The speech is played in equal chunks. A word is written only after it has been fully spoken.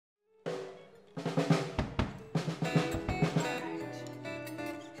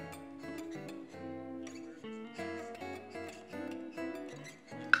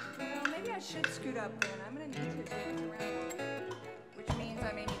up, then I'm going to need to turn them around, which means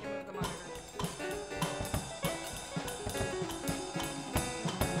I may need to move the monitor.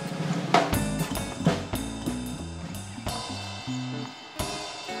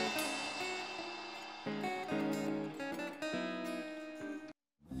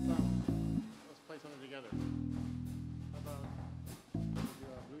 Let's play something together. How about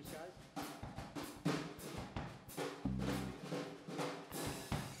Blue Skies?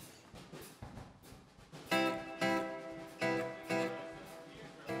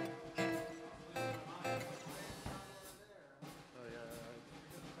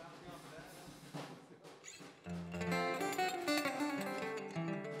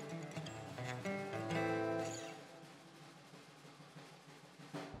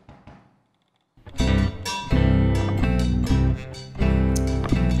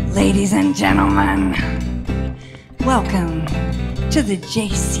 Ladies and gentlemen, welcome to the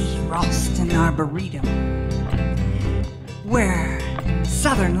J.C. Ralston Arboretum, where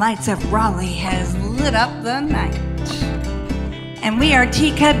Southern Lights of Raleigh has lit up the night. And we are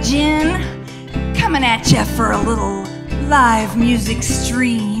Teacup Gin, coming at you for a little live music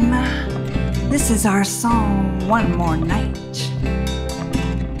stream. This is our song, One More Night.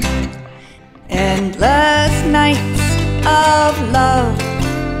 Endless nights of love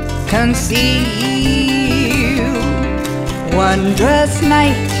conceal, wondrous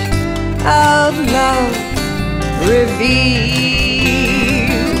night of love reveal,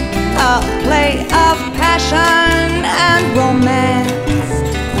 a play of passion and romance,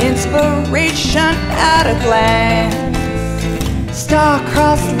 inspiration at a glance.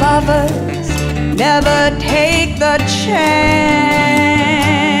 Star-crossed lovers never take the chance.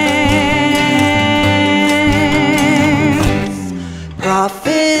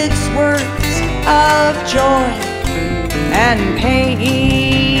 Prophets words of joy and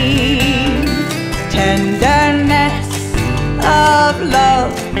pain, tenderness of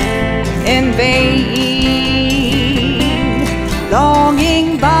love in vain.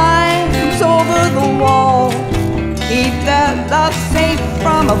 Longing binds over the wall, keep their love safe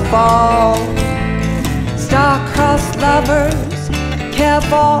from a fall. Star-crossed lovers care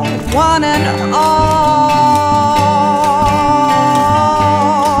for one and all.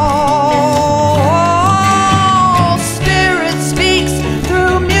 Spirit speaks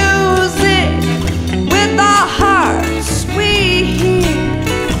through music with our hearts we hear,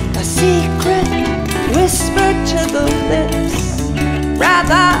 a secret whispered to the lips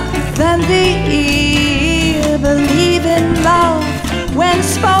rather than the ear. Believe in love when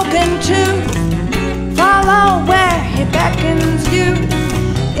spoken to, follow where he beckons you.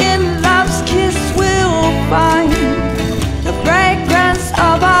 In love's kiss we'll find the fragrance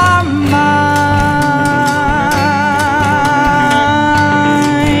of our minds.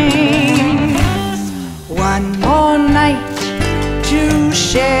 One more night to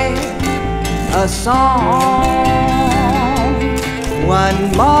share a song,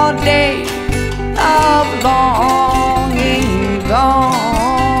 one more day of longing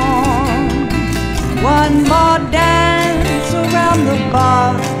gone, one more dance around the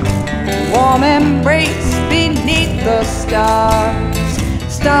bar, warm embrace beneath the stars.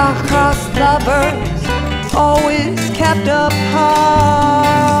 Star-crossed lovers always kept apart.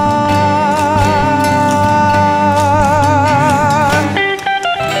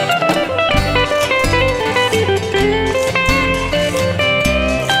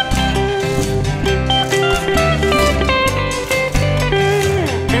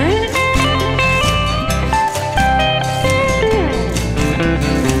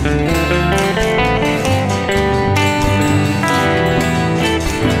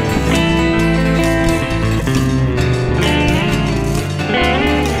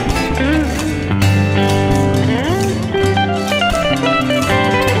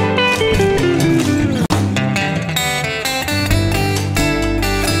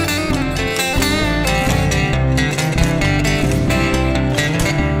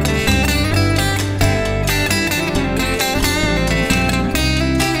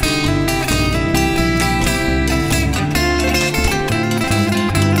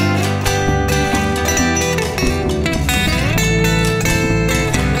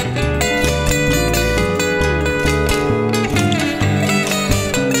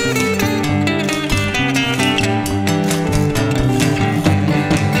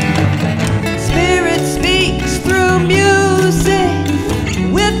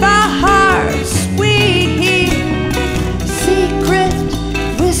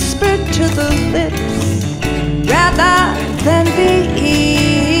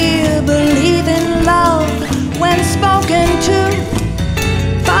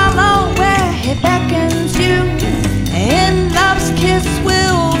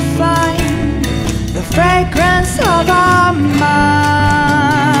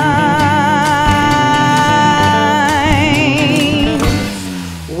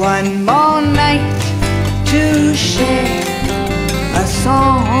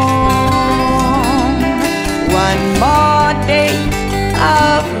 One more day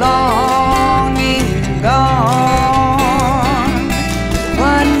of longing gone.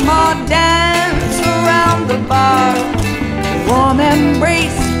 One more dance around the bar. Warm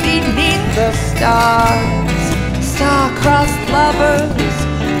embrace beneath the stars. Star-crossed lovers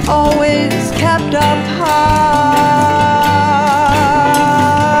always kept apart.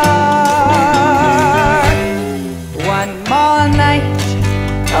 One more night,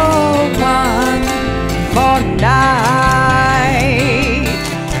 oh, one more night.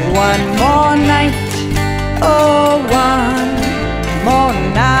 One more night, oh, one more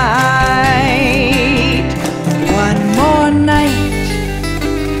night. One more night,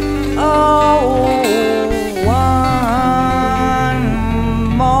 oh, one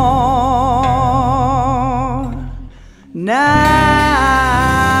more night.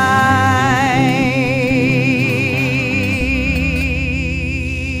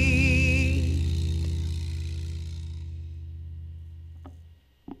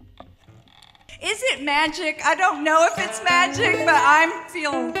 Is it magic? I don't know if it's magic, but I'm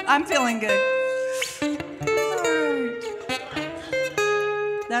feeling good. All right.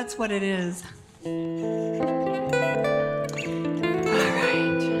 That's what it is. All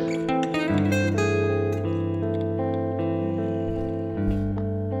right.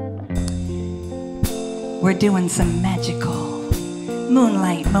 We're doing some magical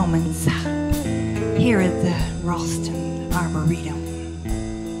moonlight moments here at the Ralston Arboretum.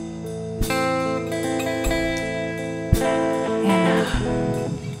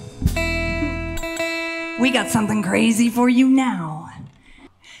 We got something crazy for you now.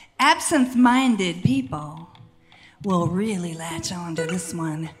 Absent-minded people will really latch on to this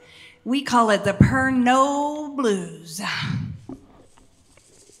one. We call it the Pernod Blues.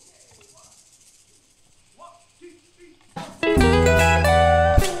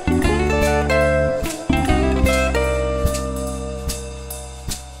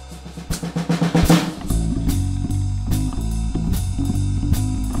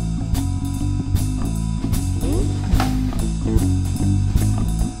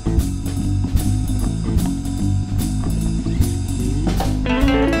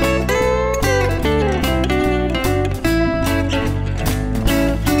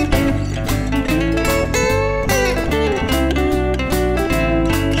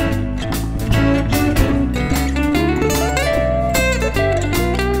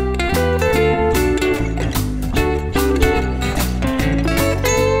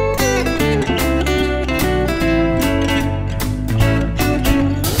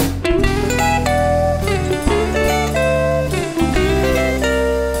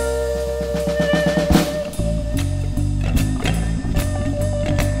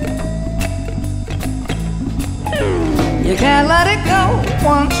 You can't let it go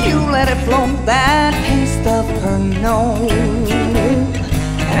once you let it flow. That taste of Pernod.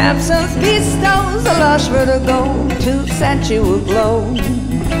 Absence bestows a lush vertigo to set you aglow.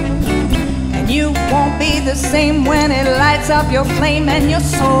 And you won't be the same when it lights up your flame and your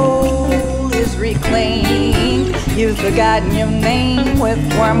soul is reclaimed. You've forgotten your name with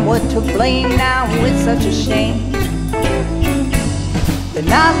wormwood to blame. Now it's such a shame. But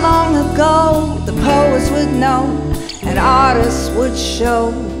not long ago the poets would know, and artists would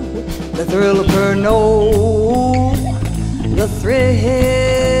show the thrill of Pernod, the thrill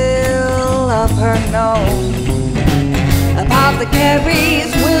of Pernod.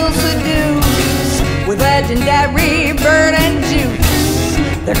 Apothecaries will seduce with legendary bird and juice.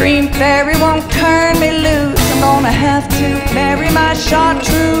 The green fairy won't turn me loose. I'm gonna have to marry my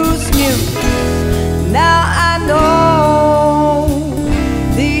chartreuse muse. Now I know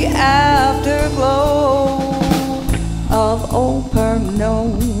the afterglow of old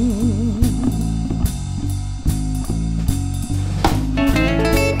Pernod.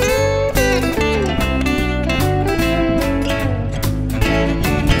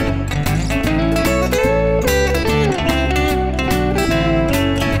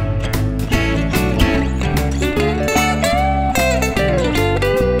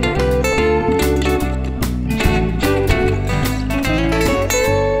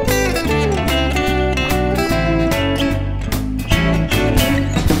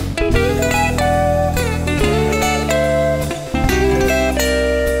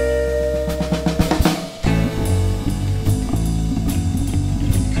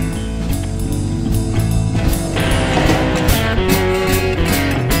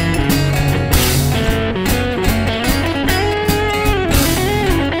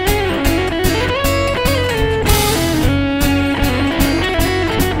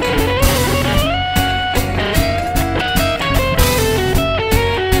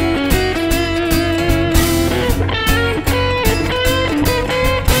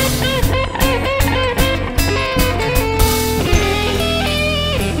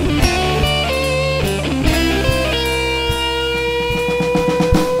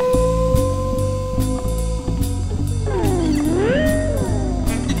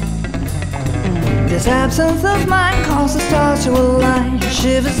 This absence of mind causes the stars to align,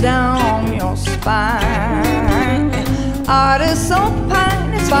 shivers down your spine. Artists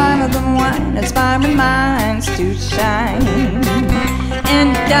opine, it's finer than wine, inspiring minds to shine.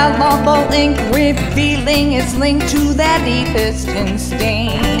 Indelible ink revealing its link to their deepest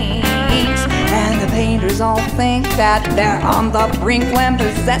instincts. And the painters all think that they're on the brink when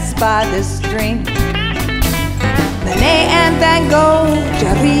possessed by this drink. Monet and Van Gogh,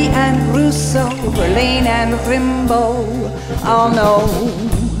 Jarry and Rousseau, Verlaine and Rimbaud all know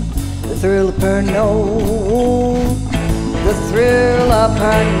the thrill of Pernod, the thrill of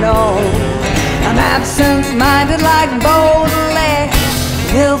Pernod. I'm absent-minded like Baudelaire,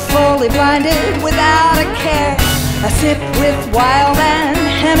 willfully blinded without a care. I sip with Wilde and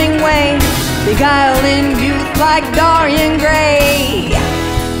Hemingway, beguiled in youth like Dorian Gray.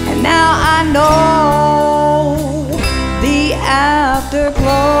 And now I know the afterglow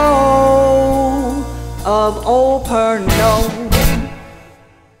of old Pernod.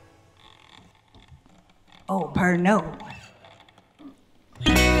 Oh, Pernod.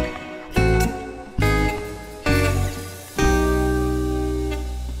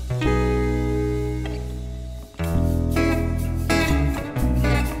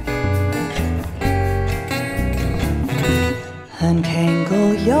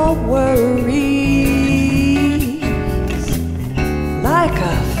 Untangle your worries like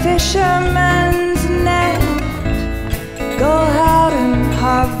a fisherman's net. Go out and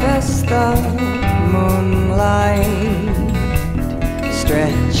harvest the moonlight.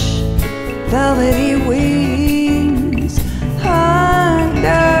 Stretch velvety wings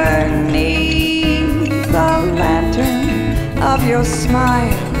underneath the lantern of your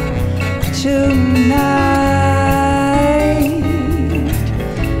smile tonight.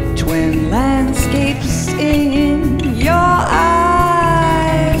 Twin landscapes in your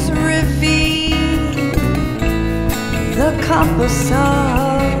eyes reveal the compass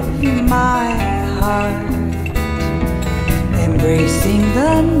of my heart. Embracing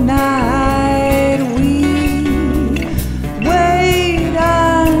the night, we wait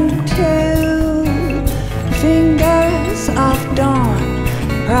until fingers of dawn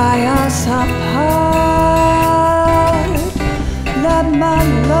pry us apart. Let my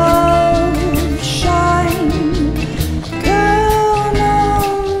love shine down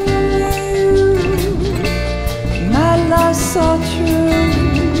on you. My love so true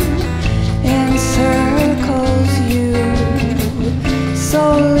encircles you. So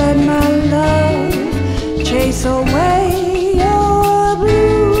let my love chase away your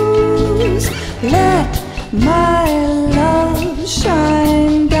blues. Let my love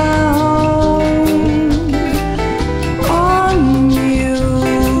shine down on you.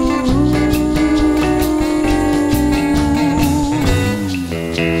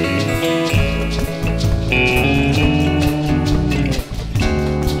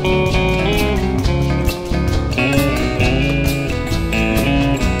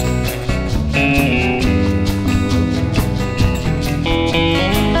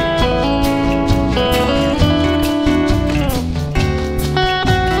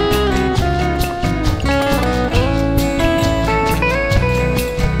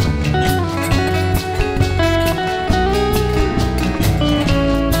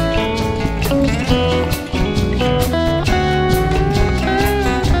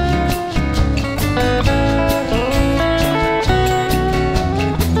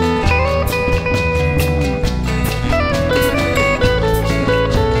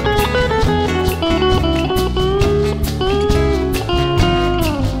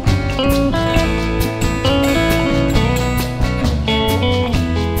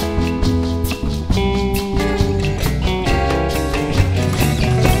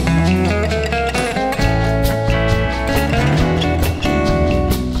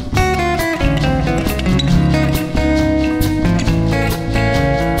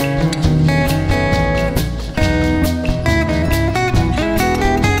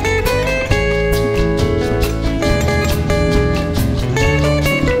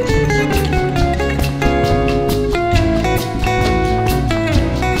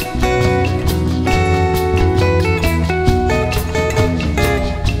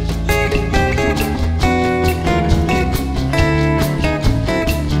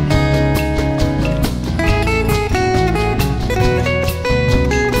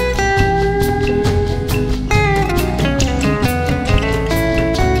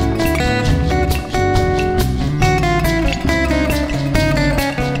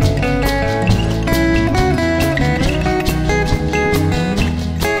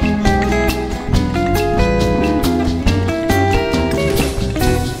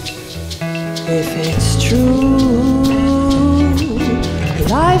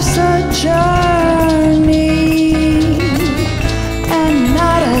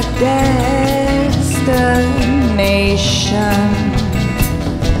 destination.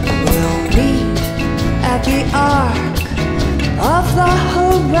 We'll meet at the arc of the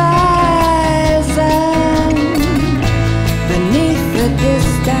horizon, beneath the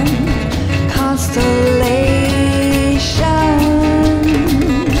distant constellation,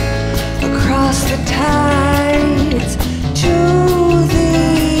 across the tides to the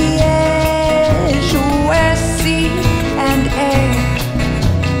edge where sea and air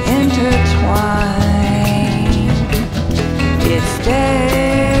intertwine. It's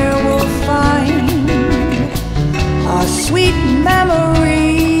there we'll find our sweet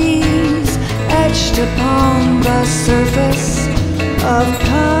memories etched upon the surface of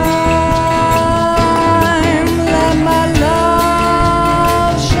time. Let my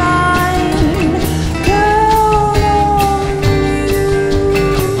love shine down on you.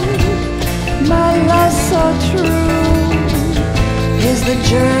 My love so true is the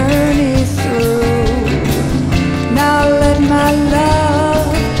journey through. Now let my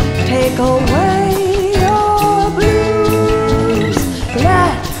love take away your blues.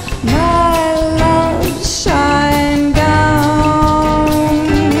 Let my love shine down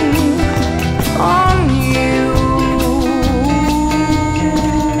on you.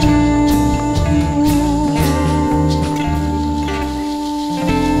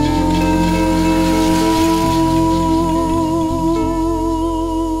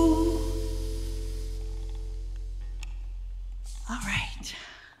 All right.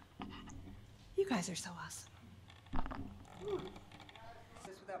 You guys are so awesome.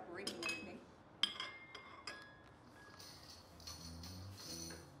 Just without breaking anything.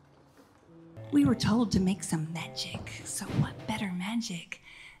 We were told to make some magic, so what better magic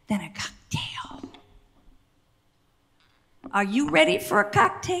than a cocktail? Are you ready for a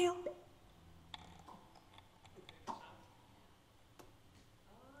cocktail?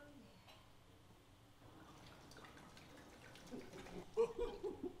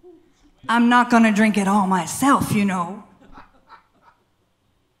 I'm not gonna drink it all myself, you know.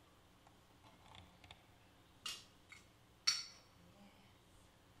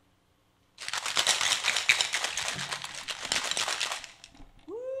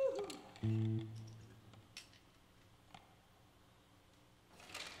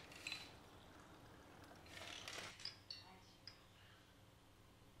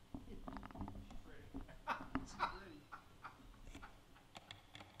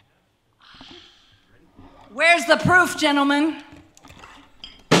 Where's the proof, gentlemen?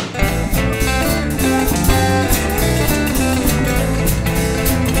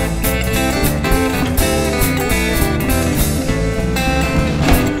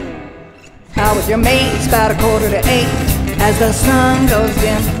 Out with your mates, about 7:45, as the sun goes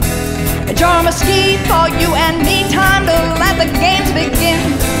dim. Enjoy a mesquite for you and me, time to let the games begin.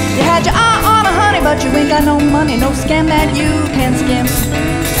 You had your eye on a honey, but you ain't got no money, no scam that you can skim.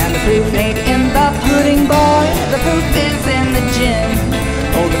 And the proof ain't in the pudding, boy, the proof is in the gin.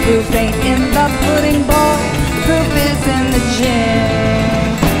 Oh, the proof ain't in the pudding, boy, the proof is in the gin.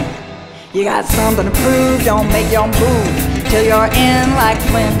 You got something to prove, don't make your move till you're in like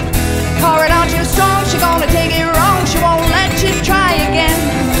Flynn. Call her on too strong, she gonna take it wrong, she won't let you try again.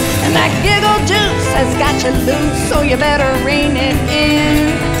 And that giggle juice has got you loose, so you better rein it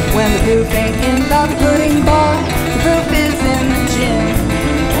in. When the proof ain't in the pudding, boy, the proof is in the gin.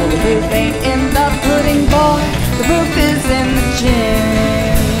 Oh, the proof ain't in the pudding, boy, the proof is in the gin.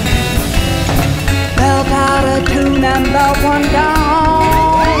 Belt out a tune and belt one down.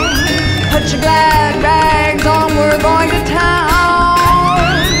 Put your glad rags on, we're going to town.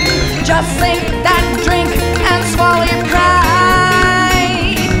 Just sink that drink and swallow your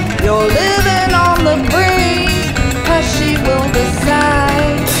pride. You're living on the brink, 'cause she will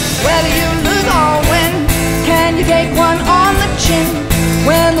decide whether you lose or win. Can you take one on the chin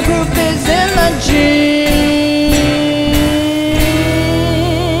when the proof is in the gin?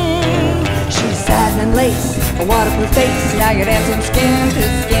 She's satin and lace, a waterproof face, now you're dancing skin to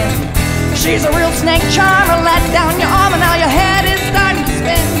skin. She's a real snake charmer, let down your arm and now your head is starting to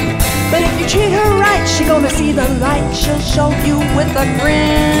spin. But if you treat her right, she gonna see the light. She'll show you with a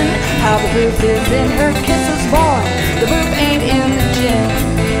grin how the proof is in her kisses, boy, the proof ain't in the gin.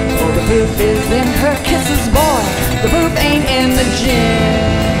 Oh, the proof is in her kisses, boy, the proof ain't in the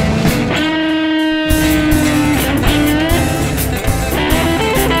gin.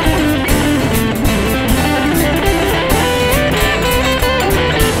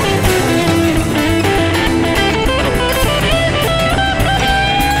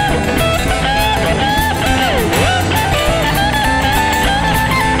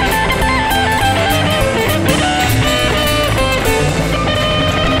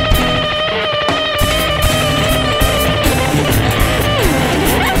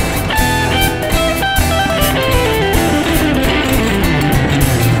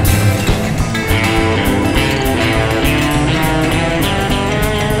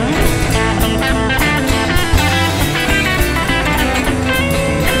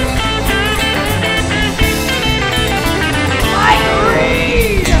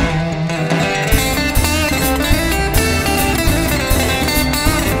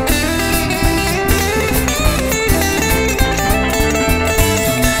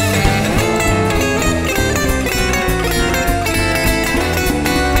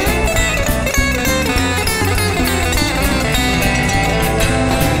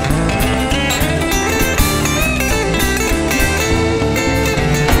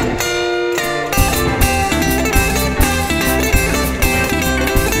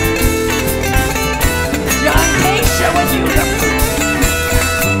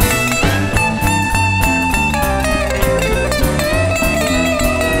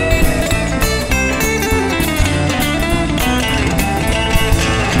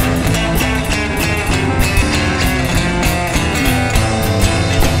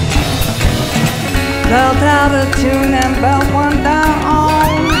 belt out of tune and belt one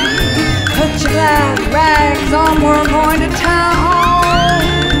down. Put your glad rags on, we're going to town.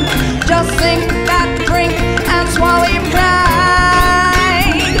 Just sink that drink and swallow your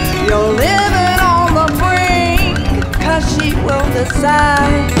pride. You're living on the brink, 'cause she will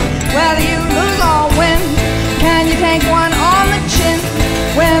decide whether you lose or win. Can you take one on the chin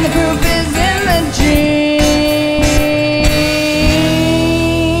when the group is in the gym?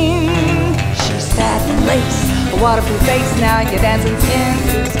 She's satin lace, a waterproof face, now you're dancing skin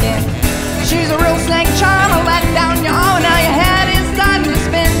to skin. She's a real snake charmer, let down your arm, now your head is starting to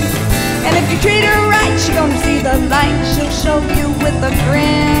spin. And if you treat her right, she's gonna see the light. She'll show you with a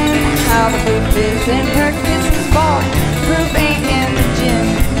grin how the proof is in her kisses, boy. Proof ain't in the gym.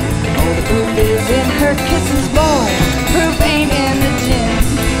 Oh, the proof is in her kisses, boy. Proof ain't in the gym.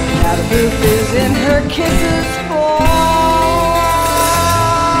 Now the proof is in her kisses, boy.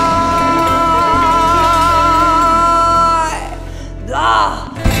 The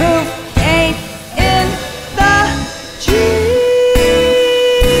proof ain't in the gym.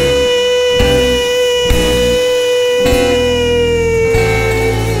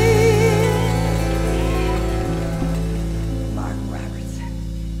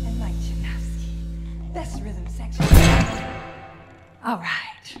 Best rhythm section. All right.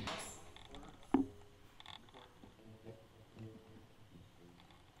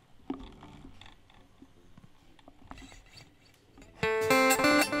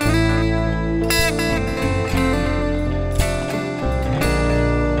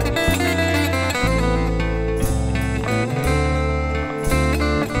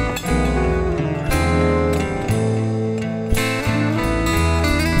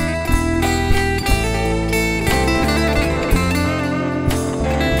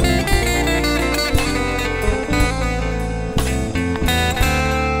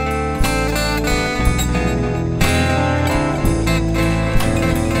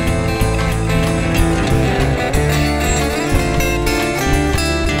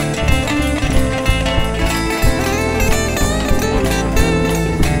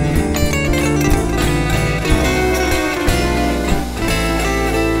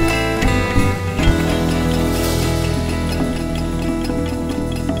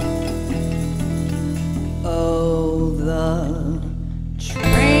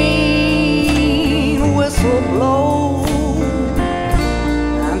 Blow.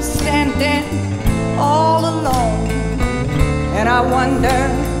 I'm standing all alone, and I wonder,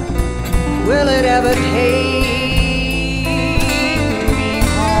 will it ever take me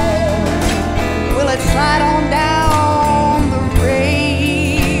home? Will it slide on down the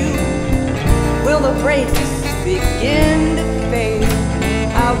rail? Will the brakes begin to fail?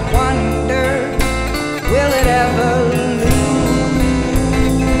 I wonder, will it ever lose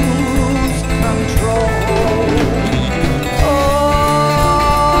control?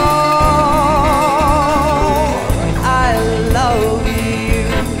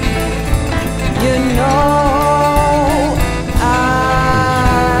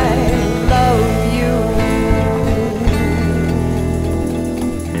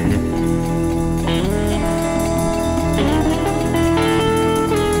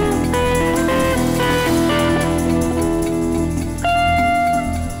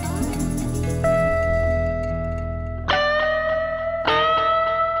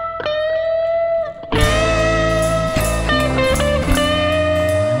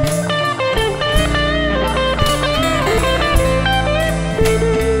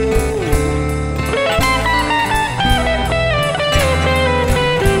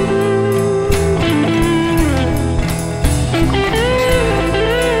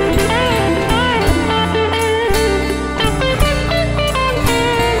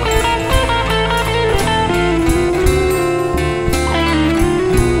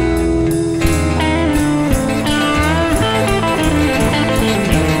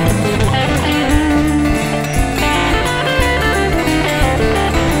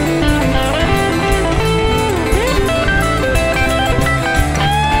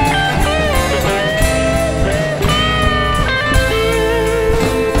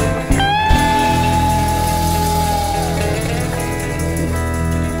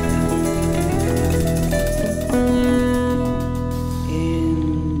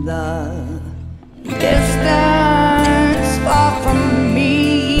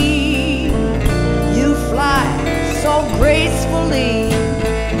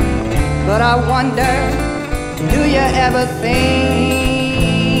 But I wonder, do you ever think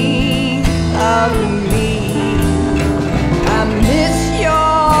of me? I miss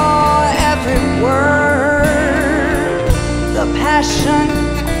your every word, the passion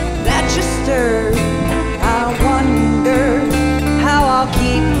that you stirred.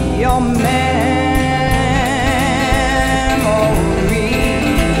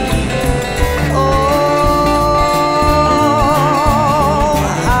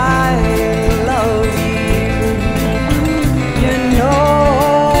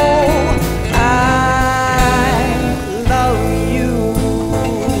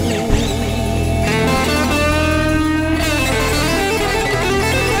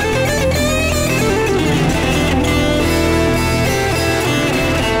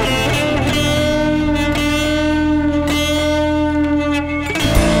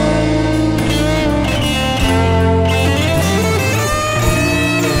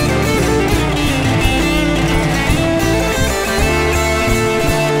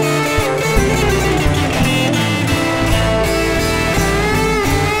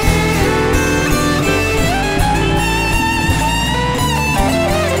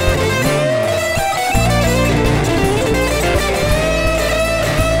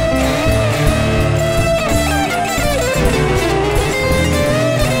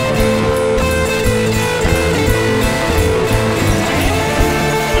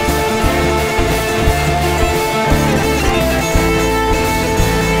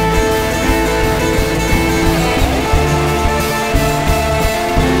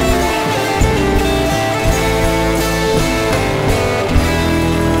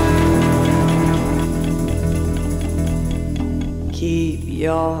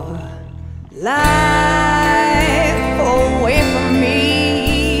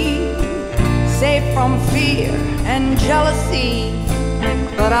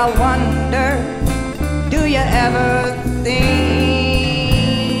 But I wonder, do you ever think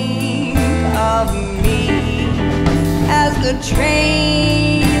of me as the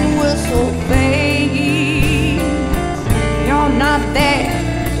train whistle fades? You're not there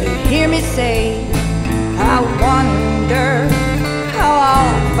to hear me say, I wonder how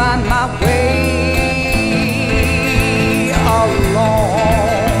I'll find my way along.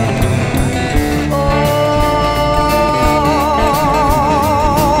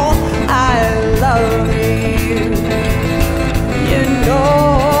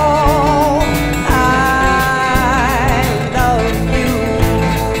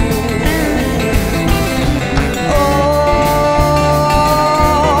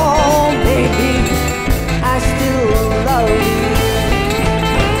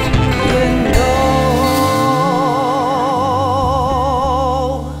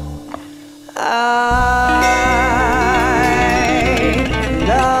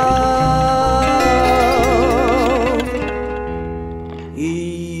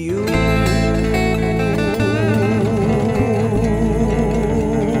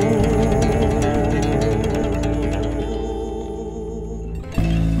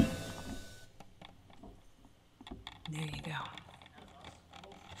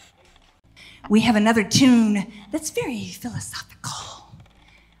 We have another tune that's very philosophical.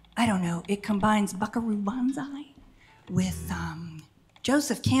 I don't know, it combines Buckaroo Banzai with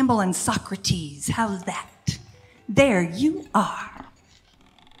Joseph Campbell and Socrates. How's that? There you are.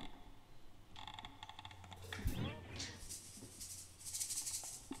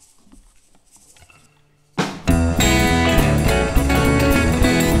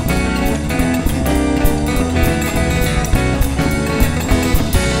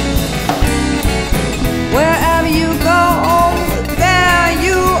 Wherever you go, there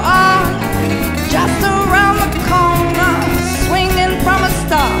you are, just around the corner, swinging from a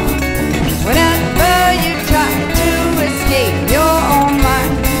star. Whenever you try to escape your own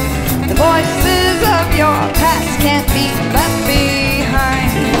mind, the voices of your past can't be left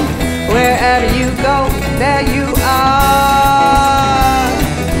behind. Wherever you go, there you are.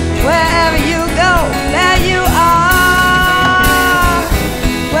 Wherever you go, there you are.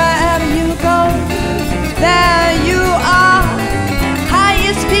 Wherever you go, there you are.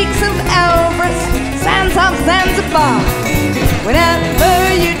 Highest peaks of Elbrus, sands of Zanzibar. Whenever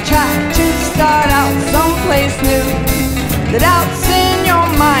you try to start out someplace new, the doubts in your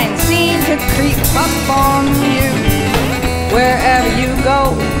mind seem to creep up on you. Wherever you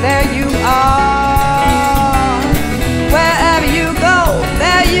go, there you are. Wherever you go,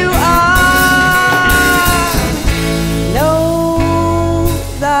 there you are. Know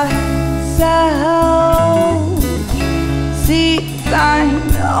thyself, seek thine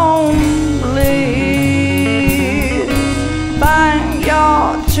own bliss, find your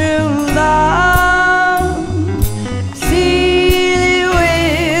true love, seal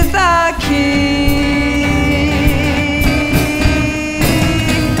with a kiss.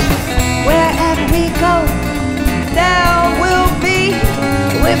 Wherever we go, there will be,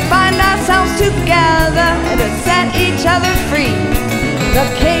 we find ourselves together to set each other free. The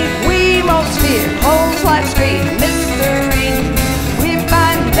cake we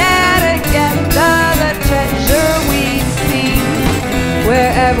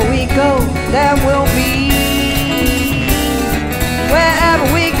Wherever we go, there will be.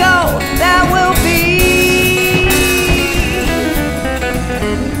 Wherever we go, there will be.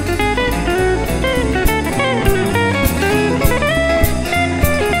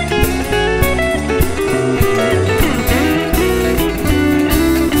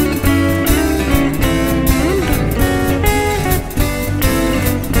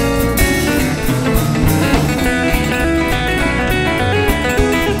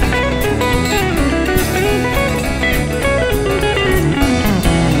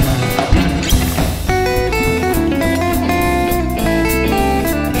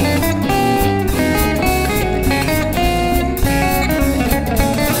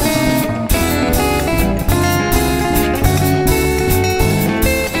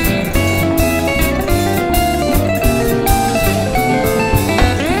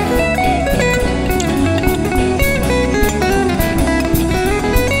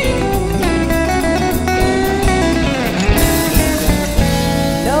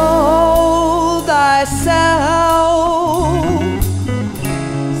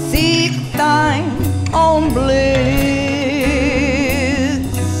 Seek thine own bliss.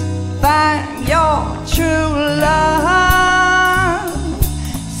 Find your true love.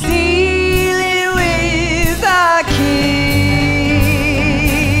 Seal it with a kiss.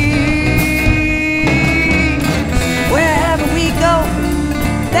 Wherever we go,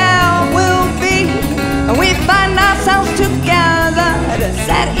 there will be. We find ourselves together to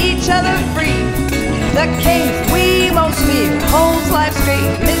set each other free. The cave we most fear holds life's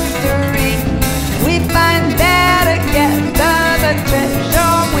great mystery. We find there together the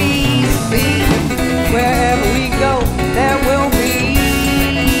treasure we see. Wherever we go, there will be.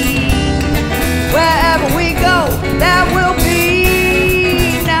 Wherever we go, there will be.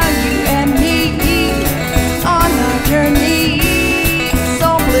 Now you and me on our journey, so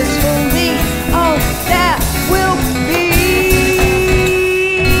blissfully. Oh, there will be.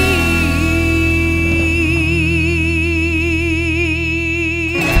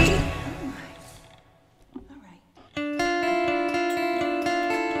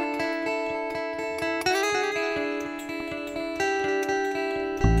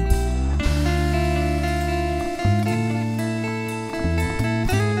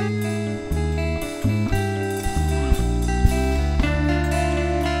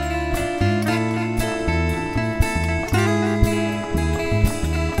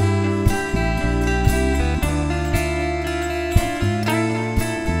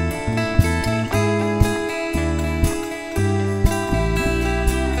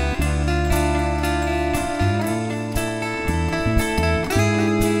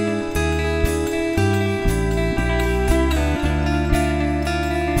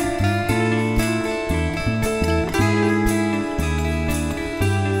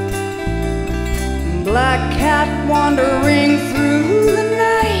 Black cat wandering through the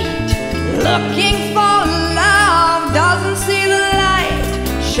night, looking for love, doesn't see the light.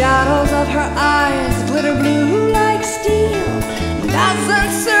 Shadows of her eyes glitter blue like steel,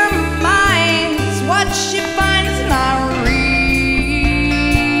 doesn't surmise what she finds not real,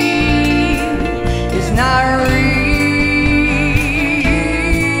 is not real.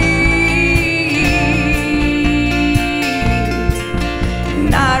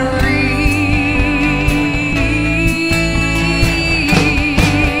 Not real.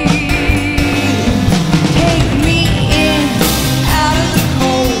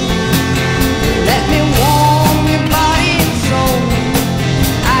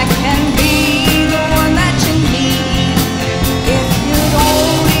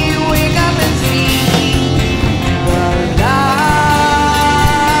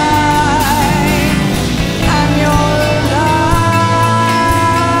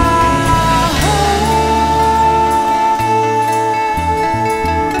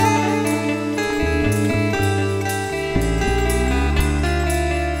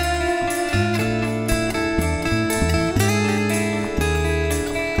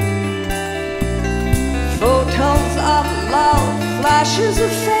 Photos of love, flashes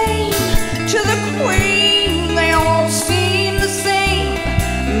of fame, to the queen they all seem the same.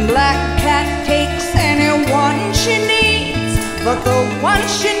 Black cat takes anyone she needs, but the one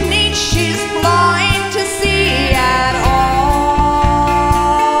she needs she's blind to see at all.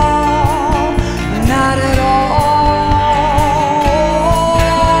 Not at all.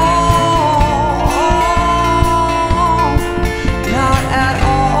 Not at all.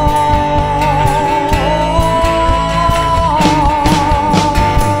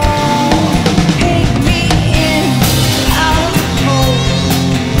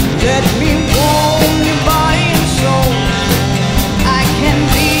 I can't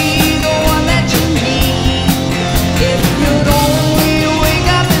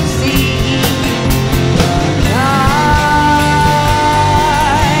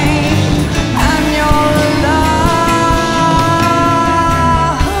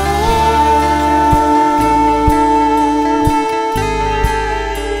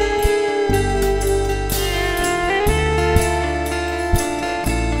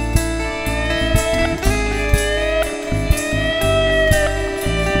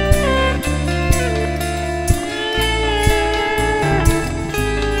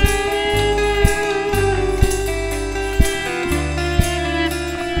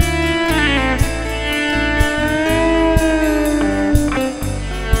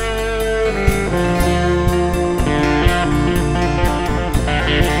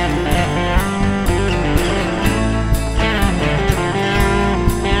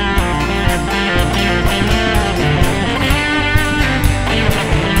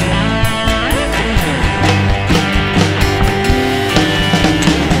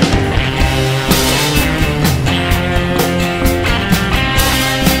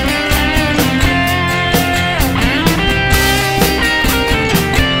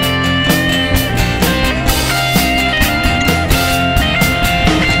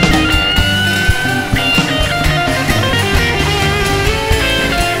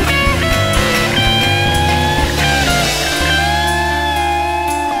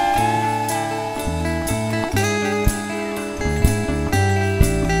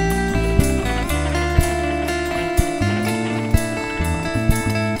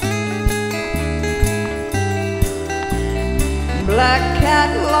cat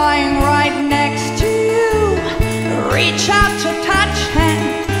lying right next to you. Reach out to touch and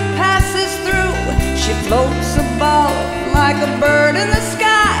passes through. She floats above like a bird in the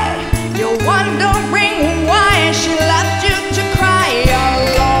sky. You're wondering why she left you to cry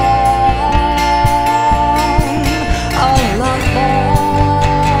alone, all alone.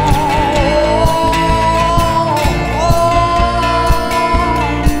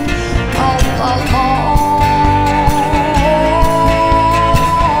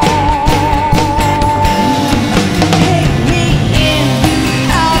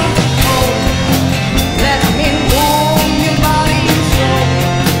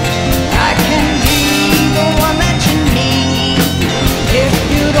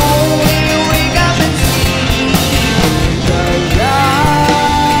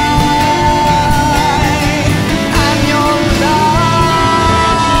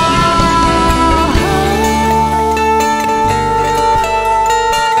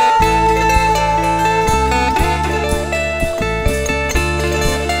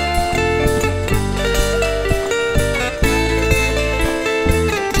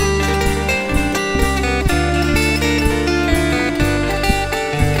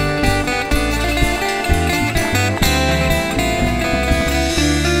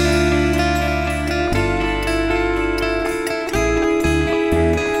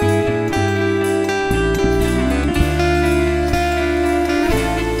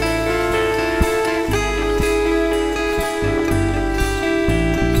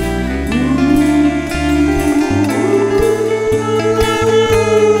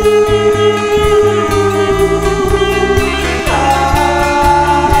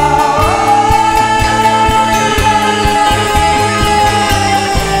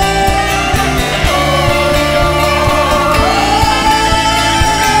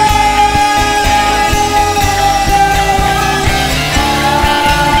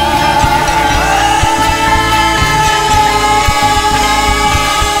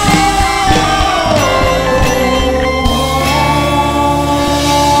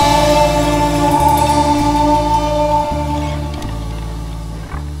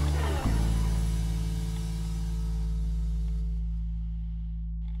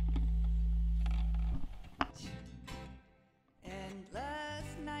 Endless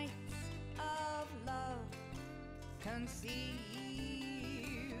nights of love conceal,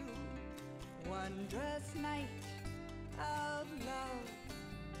 wondrous night of love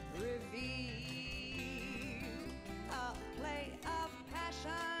reveal, a play of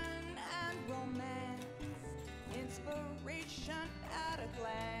passion and romance, inspiration at a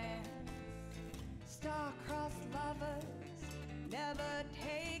glance. Star-crossed lovers never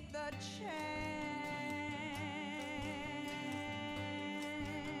take